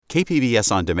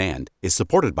KPBS On Demand is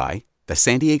supported by the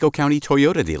San Diego County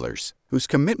Toyota dealers, whose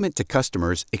commitment to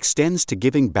customers extends to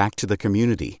giving back to the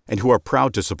community and who are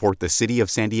proud to support the City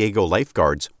of San Diego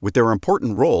lifeguards with their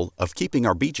important role of keeping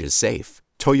our beaches safe.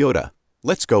 Toyota,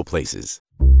 let's go places.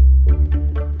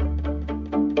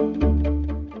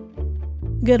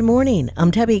 Good morning,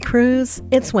 I'm Debbie Cruz.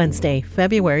 It's Wednesday,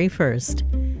 February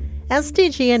 1st.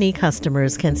 SDG&E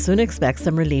customers can soon expect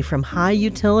some relief from high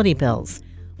utility bills.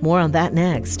 More on that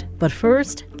next. But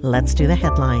first, let's do the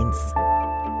headlines.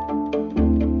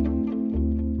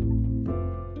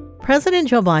 President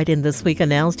Joe Biden this week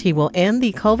announced he will end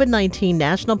the COVID-19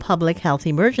 national public health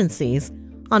emergencies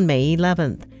on May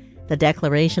 11th. The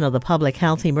declaration of the public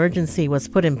health emergency was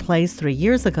put in place 3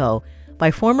 years ago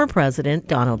by former President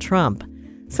Donald Trump.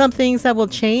 Some things that will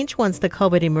change once the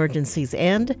COVID emergencies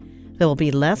end: there will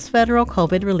be less federal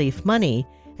COVID relief money,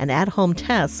 and at-home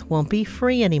tests won't be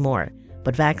free anymore,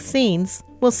 but vaccines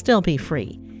will still be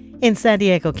free. In San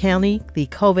Diego County, the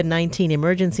COVID-19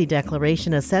 emergency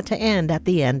declaration is set to end at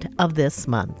the end of this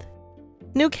month.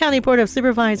 New County Board of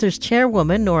Supervisors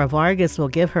Chairwoman Nora Vargas will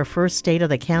give her first State of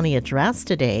the County address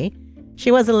today.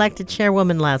 She was elected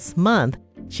chairwoman last month.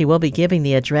 She will be giving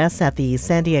the address at the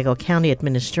San Diego County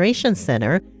Administration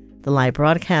Center. The live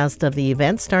broadcast of the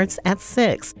event starts at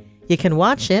 6. You can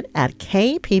watch it at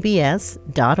kpbs.org.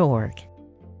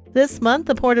 This month,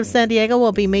 the Port of San Diego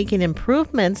will be making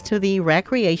improvements to the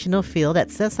recreational field at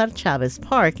Cesar Chavez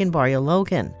Park in Barrio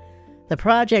Logan. The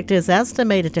project is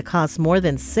estimated to cost more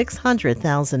than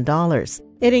 $600,000.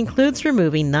 It includes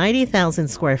removing 90,000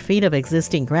 square feet of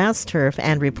existing grass turf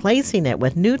and replacing it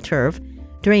with new turf,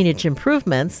 drainage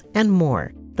improvements, and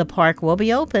more. The park will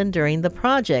be open during the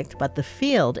project, but the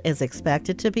field is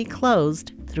expected to be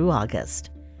closed through August.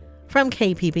 From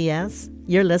KPBS,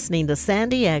 you're listening to San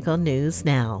Diego News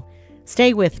Now.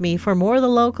 Stay with me for more of the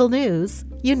local news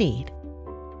you need.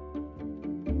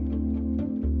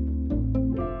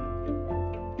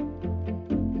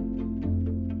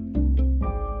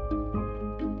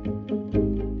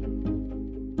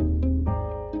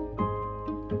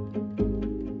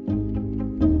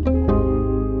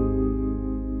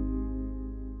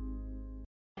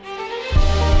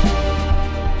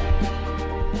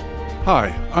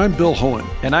 Hi, I'm Bill Hohen.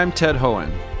 And I'm Ted Hohen.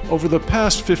 Over the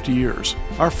past 50 years,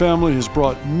 our family has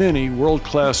brought many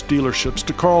world-class dealerships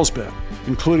to Carlsbad,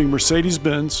 including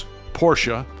Mercedes-Benz,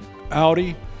 Porsche,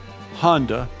 Audi,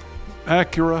 Honda,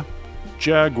 Acura,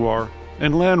 Jaguar,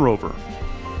 and Land Rover.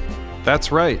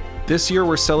 That's right. This year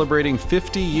we're celebrating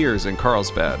 50 years in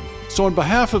Carlsbad. So on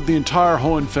behalf of the entire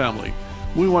Hohen family,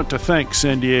 we want to thank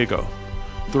San Diego.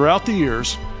 Throughout the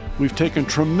years, we've taken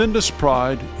tremendous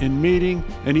pride in meeting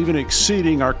and even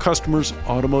exceeding our customers'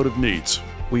 automotive needs.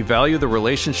 We value the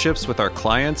relationships with our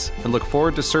clients and look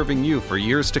forward to serving you for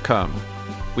years to come.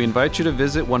 We invite you to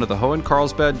visit one of the Hohen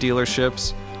Carlsbad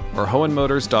dealerships or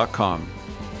hohenmotors.com.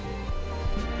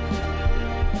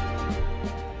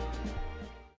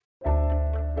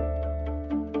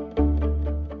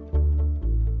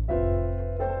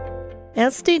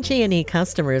 SDG&E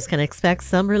customers can expect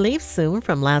some relief soon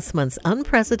from last month's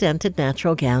unprecedented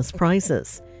natural gas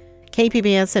prices.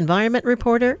 KPBS environment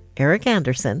reporter Eric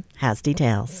Anderson has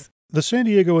details. The San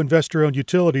Diego investor-owned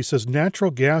utility says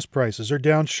natural gas prices are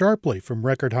down sharply from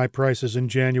record-high prices in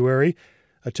January.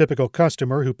 A typical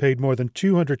customer who paid more than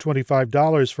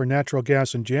 $225 for natural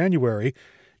gas in January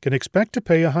can expect to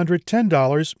pay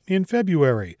 $110 in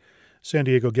February. San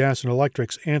Diego Gas and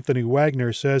Electric's Anthony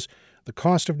Wagner says the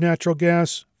cost of natural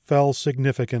gas fell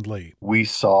significantly. We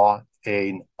saw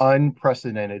an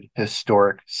unprecedented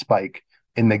historic spike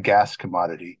in the gas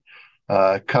commodity.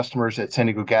 Customers at San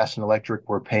Diego Gas and Electric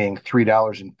were paying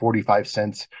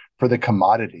 $3.45 for the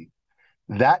commodity.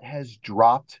 That has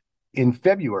dropped in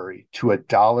February to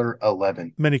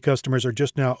 $1.11. Many customers are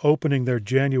just now opening their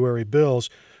January bills,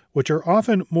 which are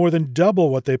often more than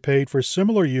double what they paid for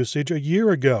similar usage a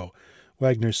year ago.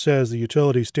 Wagner says the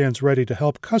utility stands ready to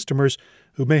help customers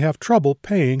who may have trouble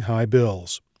paying high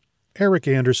bills. Eric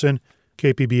Anderson,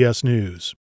 KPBS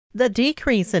News. The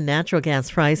decrease in natural gas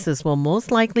prices will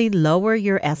most likely lower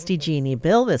your SDG&E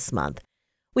bill this month.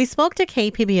 We spoke to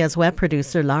KPBS web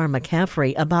producer Laura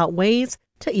McCaffrey about ways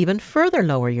to even further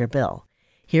lower your bill.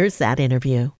 Here's that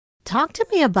interview. Talk to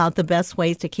me about the best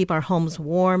ways to keep our homes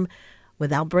warm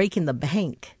without breaking the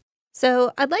bank.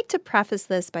 So I'd like to preface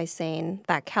this by saying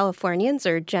that Californians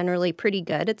are generally pretty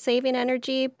good at saving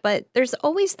energy, but there's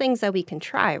always things that we can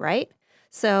try, right?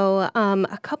 So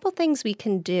a couple things we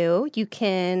can do. You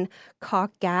can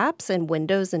caulk gaps in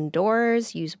windows and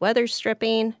doors, use weather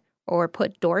stripping, or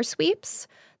put door sweeps.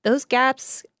 Those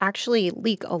gaps actually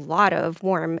leak a lot of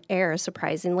warm air,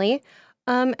 surprisingly.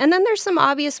 And then there's some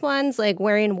obvious ones like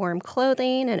wearing warm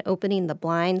clothing and opening the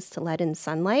blinds to let in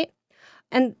sunlight.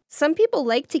 And some people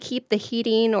like to keep the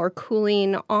heating or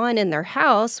cooling on in their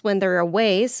house when they're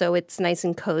away, so it's nice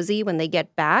and cozy when they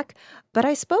get back. But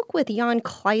I spoke with Jan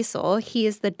Kleisel. He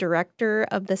is the director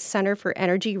of the Center for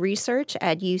Energy Research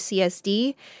at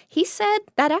UCSD. He said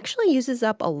that actually uses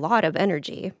up a lot of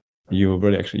energy. You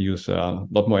really actually use a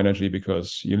lot more energy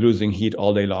because you're losing heat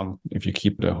all day long if you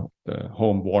keep the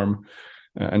home warm.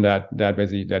 And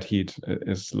that heat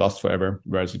is lost forever.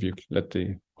 Whereas if you let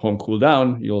the home cool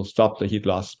down, you'll stop the heat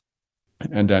loss,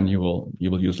 and then you will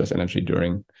use less energy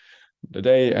during the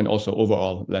day, and also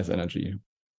overall less energy.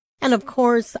 And of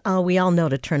course, we all know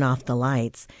to turn off the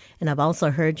lights. And I've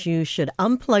also heard you should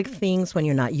unplug things when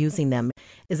you're not using them.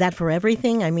 Is that for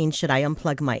everything? I mean, should I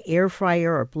unplug my air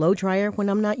fryer or blow dryer when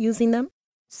I'm not using them?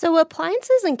 So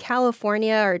appliances in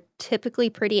California are typically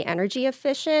pretty energy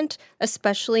efficient,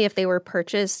 especially if they were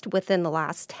purchased within the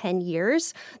last 10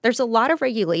 years. There's a lot of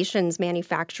regulations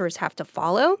manufacturers have to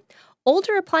follow.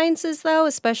 Older appliances, though,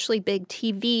 especially big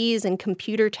TVs and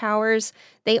computer towers,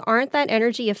 they aren't that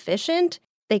energy efficient.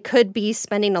 They could be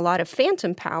spending a lot of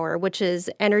phantom power, which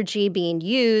is energy being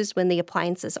used when the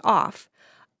appliance is off.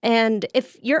 And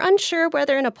if you're unsure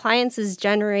whether an appliance is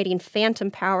generating phantom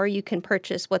power, you can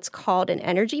purchase what's called an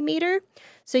energy meter.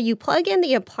 So you plug in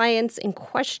the appliance in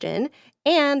question,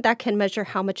 and that can measure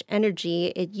how much energy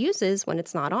it uses when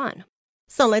it's not on.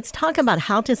 So let's talk about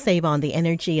how to save on the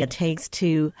energy it takes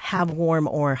to have warm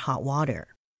or hot water.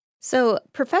 So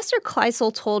Professor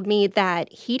Kleisel told me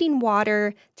that heating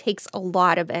water takes a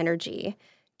lot of energy.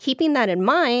 Keeping that in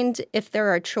mind, if there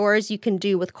are chores you can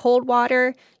do with cold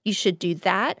water, you should do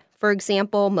that. For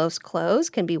example, most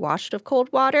clothes can be washed with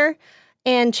cold water.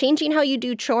 And changing how you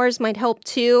do chores might help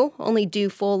too. Only do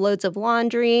full loads of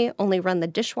laundry, only run the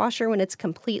dishwasher when it's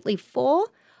completely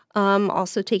full.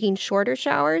 Also taking shorter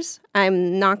showers.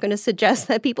 I'm not going to suggest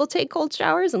that people take cold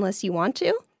showers unless you want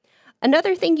to.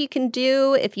 Another thing you can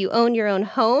do if you own your own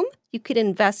home, you could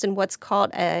invest in what's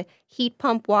called a heat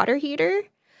pump water heater.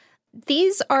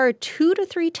 These are 2 to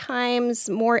 3 times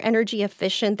more energy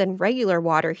efficient than regular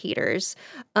water heaters.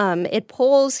 It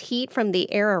pulls heat from the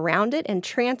air around it and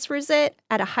transfers it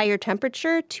at a higher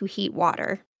temperature to heat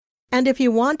water. And if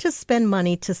you want to spend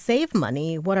money to save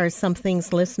money, what are some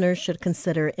things listeners should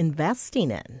consider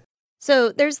investing in?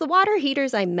 So there's the water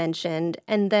heaters I mentioned,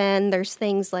 and then there's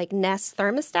things like Nest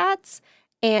thermostats,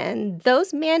 and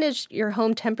those manage your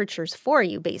home temperatures for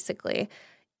you, basically.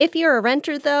 If you're a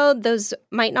renter, though, those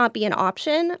might not be an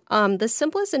option. The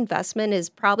simplest investment is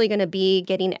probably going to be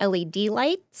getting LED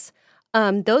lights.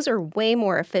 Those are way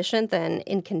more efficient than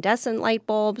incandescent light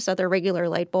bulbs, other regular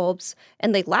light bulbs,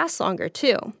 and they last longer,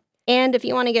 too. And if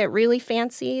you want to get really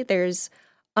fancy, there's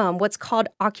what's called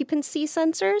occupancy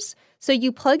sensors. So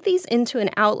you plug these into an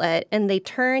outlet, and they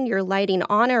turn your lighting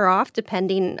on or off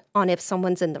depending on if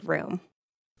someone's in the room.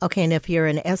 Okay, and if you're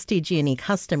an SDG&E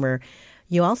customer,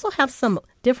 you also have some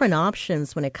different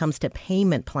options when it comes to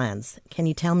payment plans. Can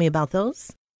you tell me about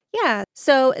those? Yeah,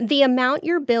 so the amount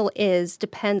your bill is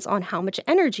depends on how much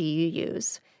energy you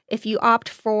use. If you opt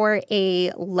for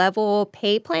a level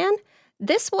pay plan,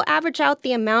 this will average out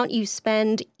the amount you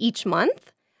spend each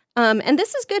month. And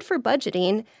this is good for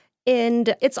budgeting.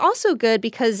 And it's also good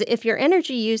because if your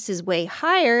energy use is way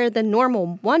higher than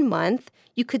normal 1 month,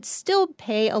 you could still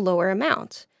pay a lower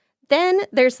amount. Then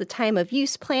there's the time of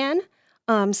use plan.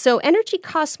 So energy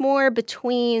costs more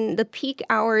between the peak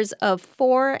hours of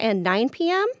 4 and 9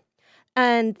 p.m.,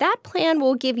 and that plan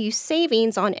will give you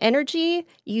savings on energy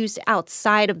used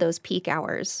outside of those peak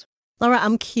hours. Laura,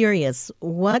 I'm curious,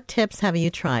 what tips have you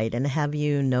tried, and have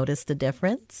you noticed a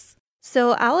difference?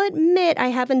 So I'll admit I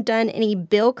haven't done any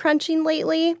bill crunching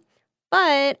lately,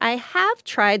 but I have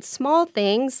tried small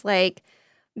things like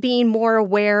being more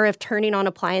aware of turning on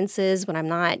appliances when I'm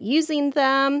not using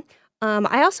them.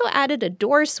 I also added a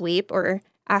door sweep, or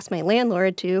asked my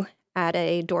landlord to add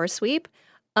a door sweep.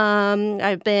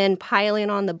 I've been piling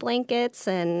on the blankets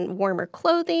and warmer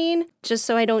clothing just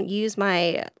so I don't use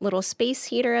my little space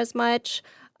heater as much.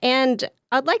 And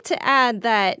I'd like to add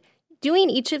that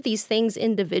doing each of these things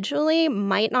individually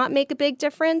might not make a big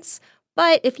difference,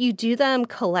 but if you do them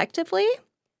collectively,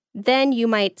 then you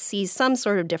might see some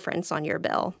sort of difference on your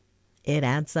bill. It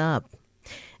adds up.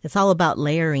 It's all about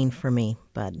layering for me,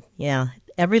 but yeah,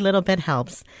 every little bit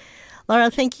helps.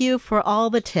 Laura, thank you for all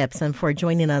the tips and for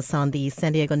joining us on the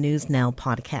San Diego News Now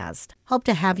podcast. Hope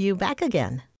to have you back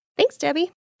again. Thanks,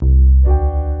 Debbie.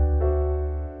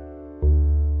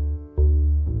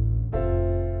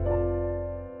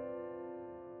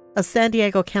 A San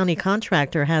Diego County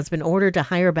contractor has been ordered to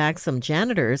hire back some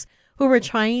janitors who were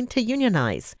trying to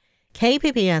unionize.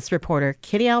 KPBS reporter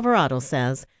Kitty Alvarado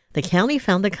says the county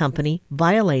found the company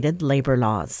violated labor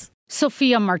laws.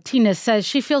 Sofia Martinez says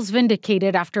she feels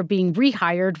vindicated after being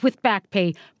rehired with back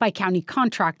pay by county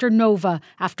contractor Nova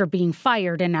after being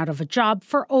fired and out of a job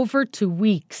for over 2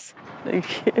 weeks.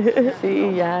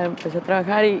 Sí, ya empecé a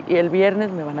trabajar y el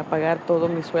viernes me van a pagar todo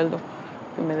mi sueldo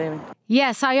que me deben.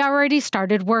 Yes, I already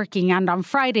started working, and on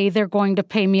Friday they're going to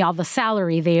pay me all the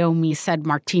salary they owe me, said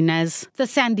Martinez. The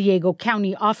San Diego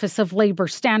County Office of Labor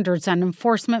Standards and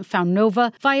Enforcement found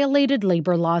Nova violated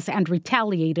labor laws and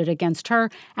retaliated against her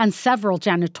and several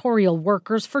janitorial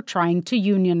workers for trying to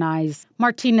unionize.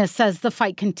 Martinez says the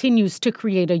fight continues to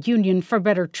create a union for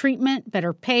better treatment,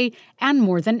 better pay, and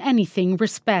more than anything,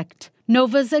 respect.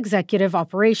 Nova's executive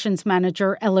operations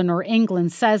manager, Eleanor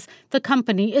England, says the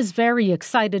company is very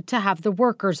excited to have the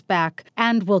workers back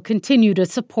and will continue to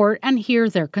support and hear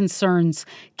their concerns.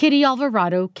 Kitty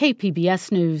Alvarado, KPBS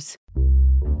News.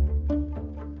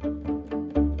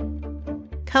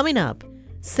 Coming up,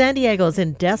 San Diego's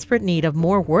in desperate need of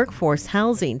more workforce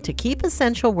housing to keep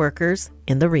essential workers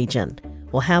in the region.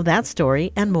 We'll have that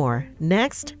story and more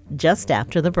next, just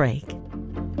after the break.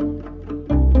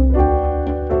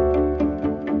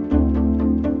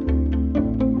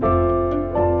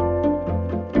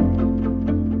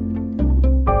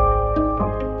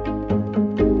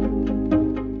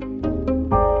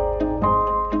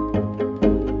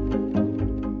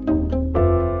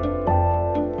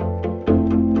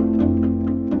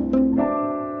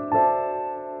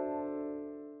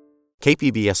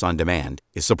 KPBS On Demand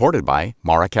is supported by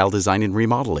Marroccal Design and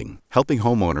Remodeling, helping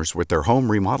homeowners with their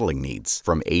home remodeling needs.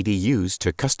 From ADUs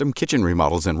to custom kitchen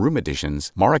remodels and room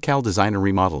additions, Marroccal Design and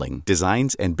Remodeling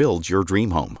designs and builds your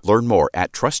dream home. Learn more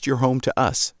at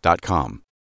trustyourhometous.com.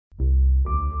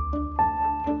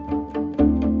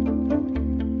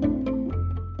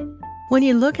 When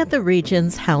you look at the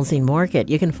region's housing market,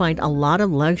 you can find a lot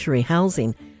of luxury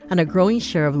housing and a growing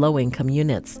share of low-income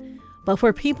units. But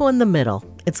for people in the middle,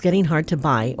 it's getting hard to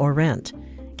buy or rent.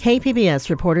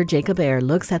 KPBS reporter Jacob Ayer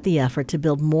looks at the effort to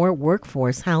build more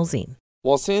workforce housing.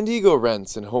 While San Diego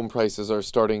rents and home prices are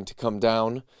starting to come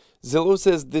down, Zillow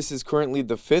says this is currently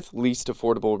the 5th least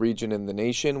affordable region in the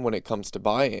nation when it comes to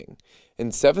buying,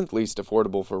 and 7th least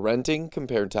affordable for renting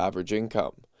compared to average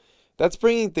income. That's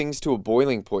bringing things to a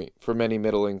boiling point for many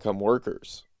middle-income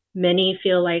workers. Many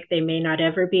feel like they may not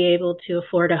ever be able to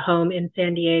afford a home in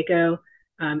San Diego.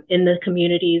 In the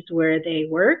communities where they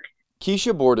work.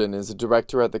 Keisha Borden is a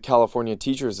director at the California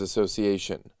Teachers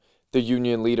Association. The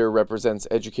union leader represents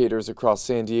educators across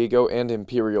San Diego and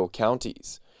Imperial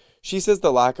counties. She says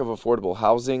the lack of affordable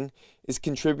housing is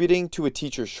contributing to a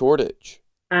teacher shortage.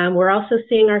 We're also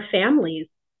seeing our families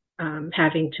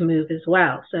having to move as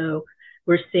well. So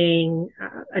we're seeing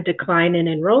a decline in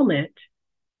enrollment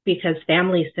because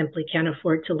families simply can't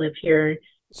afford to live here.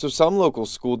 So some local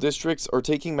school districts are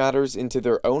taking matters into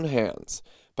their own hands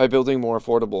by building more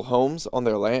affordable homes on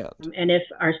their land. And if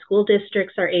our school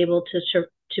districts are able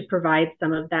to provide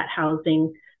some of that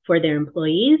housing for their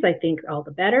employees, I think all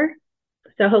the better.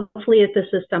 So hopefully this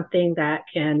is something that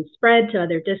can spread to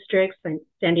other districts. And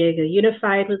San Diego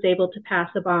Unified was able to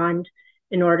pass a bond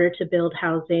in order to build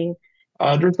housing.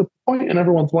 There's a point in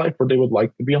everyone's life where they would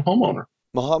like to be a homeowner.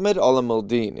 Mohammed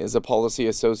Alamuddin is a policy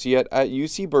associate at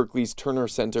UC Berkeley's Turner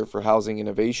Center for Housing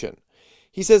Innovation.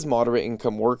 He says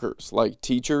moderate-income workers, like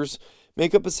teachers,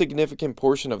 make up a significant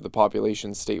portion of the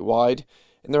population statewide,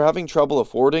 and they're having trouble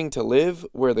affording to live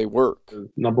where they work.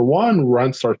 Number one,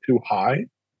 rents are too high,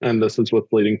 and this is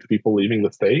what's leading to people leaving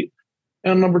the state.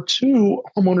 And number two,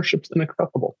 homeownership's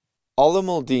inaccessible.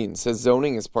 Alamuddin says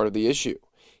zoning is part of the issue.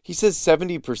 He says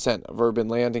 70% of urban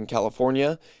land in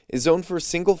California is zoned for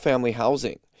single-family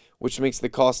housing, which makes the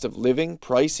cost of living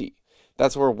pricey.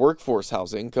 That's where workforce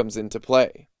housing comes into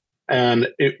play. And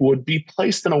it would be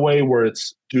placed in a way where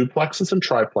it's duplexes and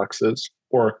triplexes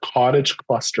or cottage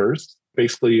clusters,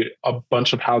 basically a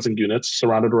bunch of housing units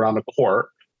surrounded around a court.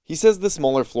 He says the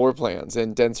smaller floor plans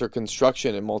and denser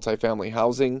construction in multifamily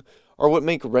housing are what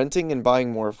make renting and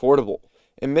buying more affordable.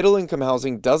 And middle-income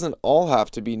housing doesn't all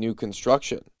have to be new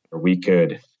construction. We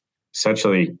could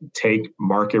essentially take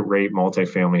market rate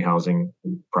multifamily housing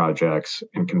projects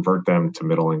and convert them to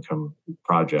middle-income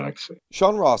projects.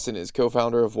 Sean Rawson is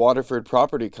co-founder of Waterford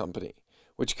Property Company,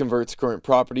 which converts current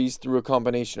properties through a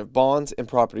combination of bonds and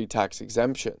property tax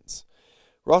exemptions.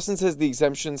 Rawson says the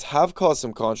exemptions have caused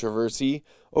some controversy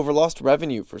over lost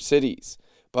revenue for cities,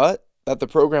 but that the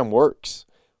program works.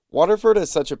 Waterford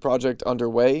has such a project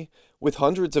underway with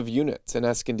hundreds of units in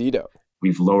Escondido.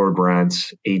 We've lowered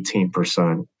rents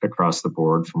 18% across the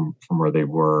board from where they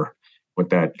were.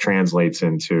 What that translates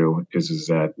into is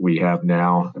that we have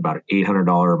now about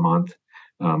 $800 a month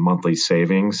monthly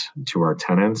savings to our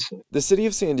tenants. The city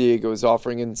of San Diego is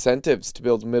offering incentives to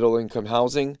build middle-income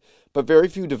housing, but very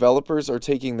few developers are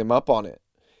taking them up on it.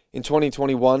 In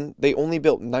 2021, they only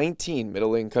built 19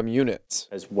 middle-income units.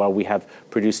 As well, we have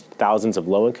produced thousands of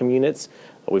low-income units.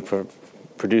 We've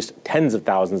produced tens of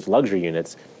thousands of luxury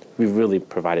units. We've really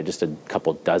provided just a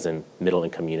couple dozen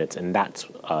middle-income units, and that's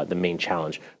the main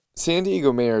challenge. San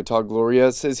Diego Mayor Todd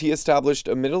Gloria says he established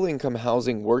a middle-income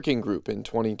housing working group in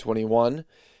 2021,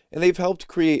 and they've helped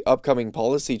create upcoming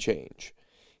policy change.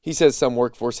 He says some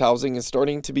workforce housing is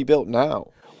starting to be built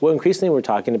now. What increasingly we're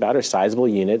talking about are sizable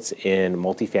units in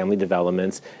multifamily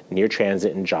developments, near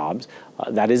transit and jobs.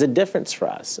 That is a difference for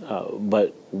us.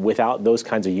 But without those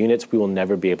kinds of units, we will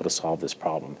never be able to solve this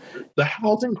problem. The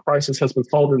housing crisis has been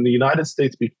solved in the United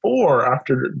States before,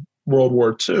 after World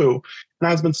War II, and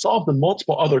has been solved in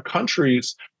multiple other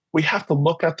countries. We have to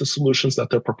look at the solutions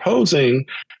that they're proposing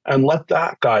and let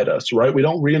that guide us, right? We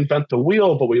don't reinvent the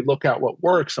wheel, but we look at what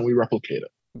works and we replicate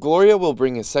it. Gloria will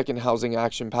bring a second housing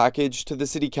action package to the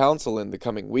City Council in the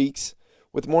coming weeks,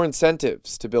 with more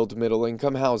incentives to build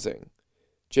middle-income housing.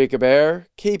 Jacob Ayer,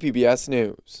 KPBS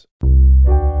News.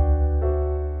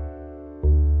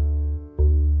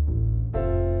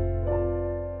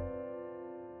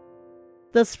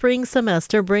 The spring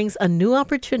semester brings a new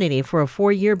opportunity for a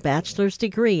 4-year bachelor's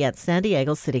degree at San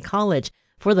Diego City College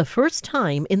for the first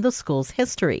time in the school's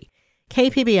history.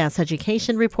 KPBS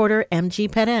education reporter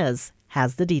MG Perez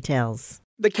has the details.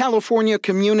 The California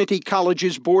Community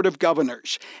Colleges Board of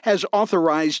Governors has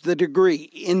authorized the degree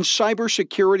in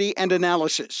cybersecurity and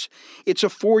analysis. It's a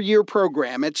 4-year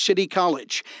program at City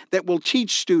College that will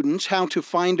teach students how to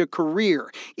find a career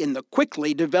in the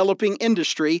quickly developing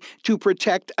industry to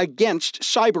protect against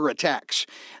cyber attacks.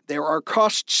 There are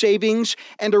cost savings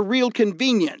and a real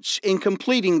convenience in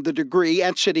completing the degree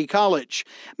at City College.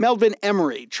 Melvin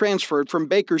Emery transferred from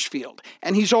Bakersfield,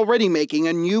 and he's already making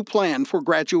a new plan for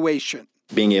graduation.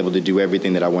 Being able to do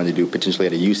everything that I wanted to do potentially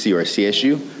at a UC or a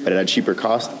CSU, but at a cheaper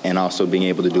cost, and also being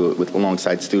able to do it with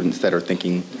alongside students that are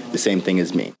thinking the same thing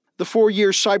as me. The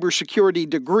 4-year cybersecurity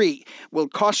degree will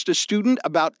cost a student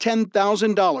about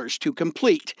 $10,000 to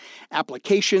complete.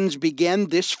 Applications begin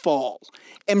this fall.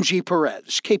 MG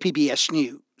Perez, KPBS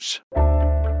News.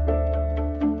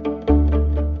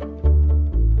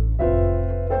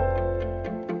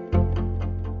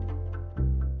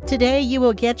 Today, you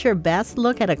will get your best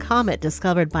look at a comet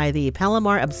discovered by the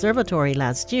Palomar Observatory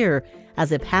last year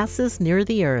as it passes near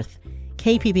the Earth.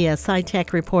 KPBS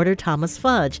SciTech reporter Thomas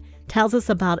Fudge tells us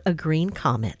about a green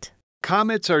comet.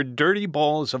 Comets are dirty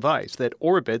balls of ice that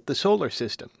orbit the solar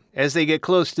system. As they get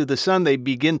close to the sun, they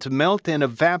begin to melt and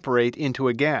evaporate into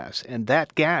a gas, and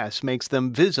that gas makes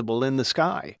them visible in the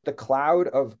sky. The cloud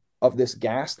of this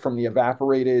gas from the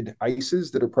evaporated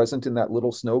ices that are present in that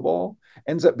little snowball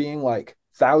ends up being like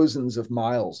thousands of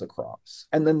miles across.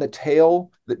 And then the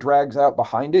tail that drags out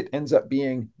behind it ends up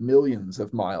being millions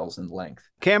of miles in length.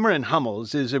 Cameron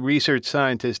Hummels is a research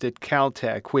scientist at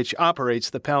Caltech, which operates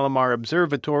the Palomar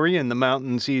Observatory in the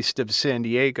mountains east of San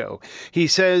Diego. He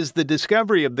says the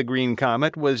discovery of the green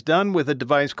comet was done with a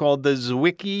device called the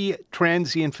Zwicky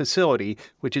Transient Facility,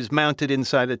 which is mounted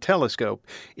inside a telescope.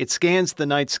 It scans the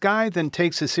night sky, then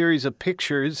takes a series of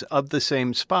pictures of the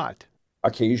same spot.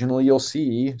 Occasionally you'll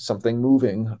see something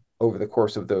moving over the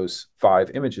course of those 5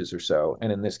 images or so.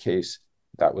 And in this case,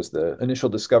 that was the initial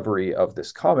discovery of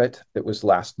this comet. It was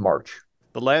last March.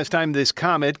 The last time this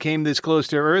comet came this close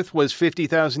to Earth was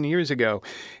 50,000 years ago.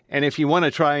 And if you want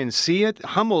to try and see it,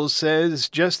 Hummels says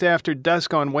just after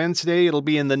dusk on Wednesday, it'll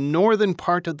be in the northern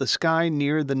part of the sky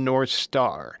near the North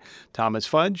Star. Thomas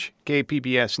Fudge,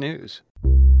 KPBS News.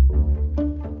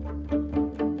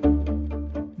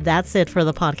 That's it for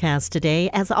the podcast today.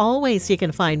 As always, you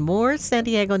can find more San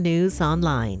Diego news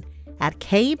online at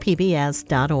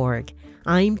kpbs.org.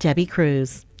 I'm Debbie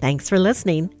Cruz. Thanks for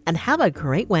listening and have a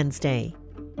great Wednesday.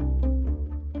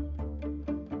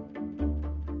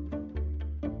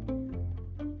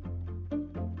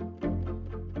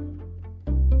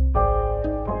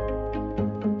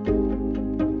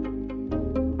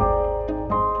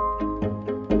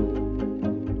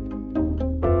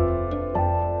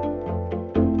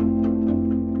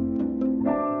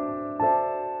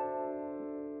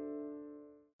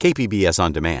 KPBS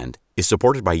On Demand is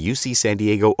supported by UC San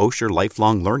Diego Osher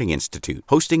Lifelong Learning Institute,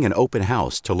 hosting an open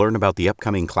house to learn about the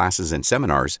upcoming classes and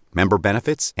seminars, member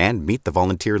benefits, and meet the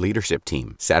volunteer leadership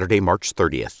team. Saturday, March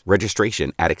 30th.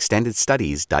 Registration at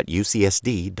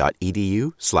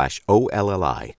extendedstudies.ucsd.edu/OLLI.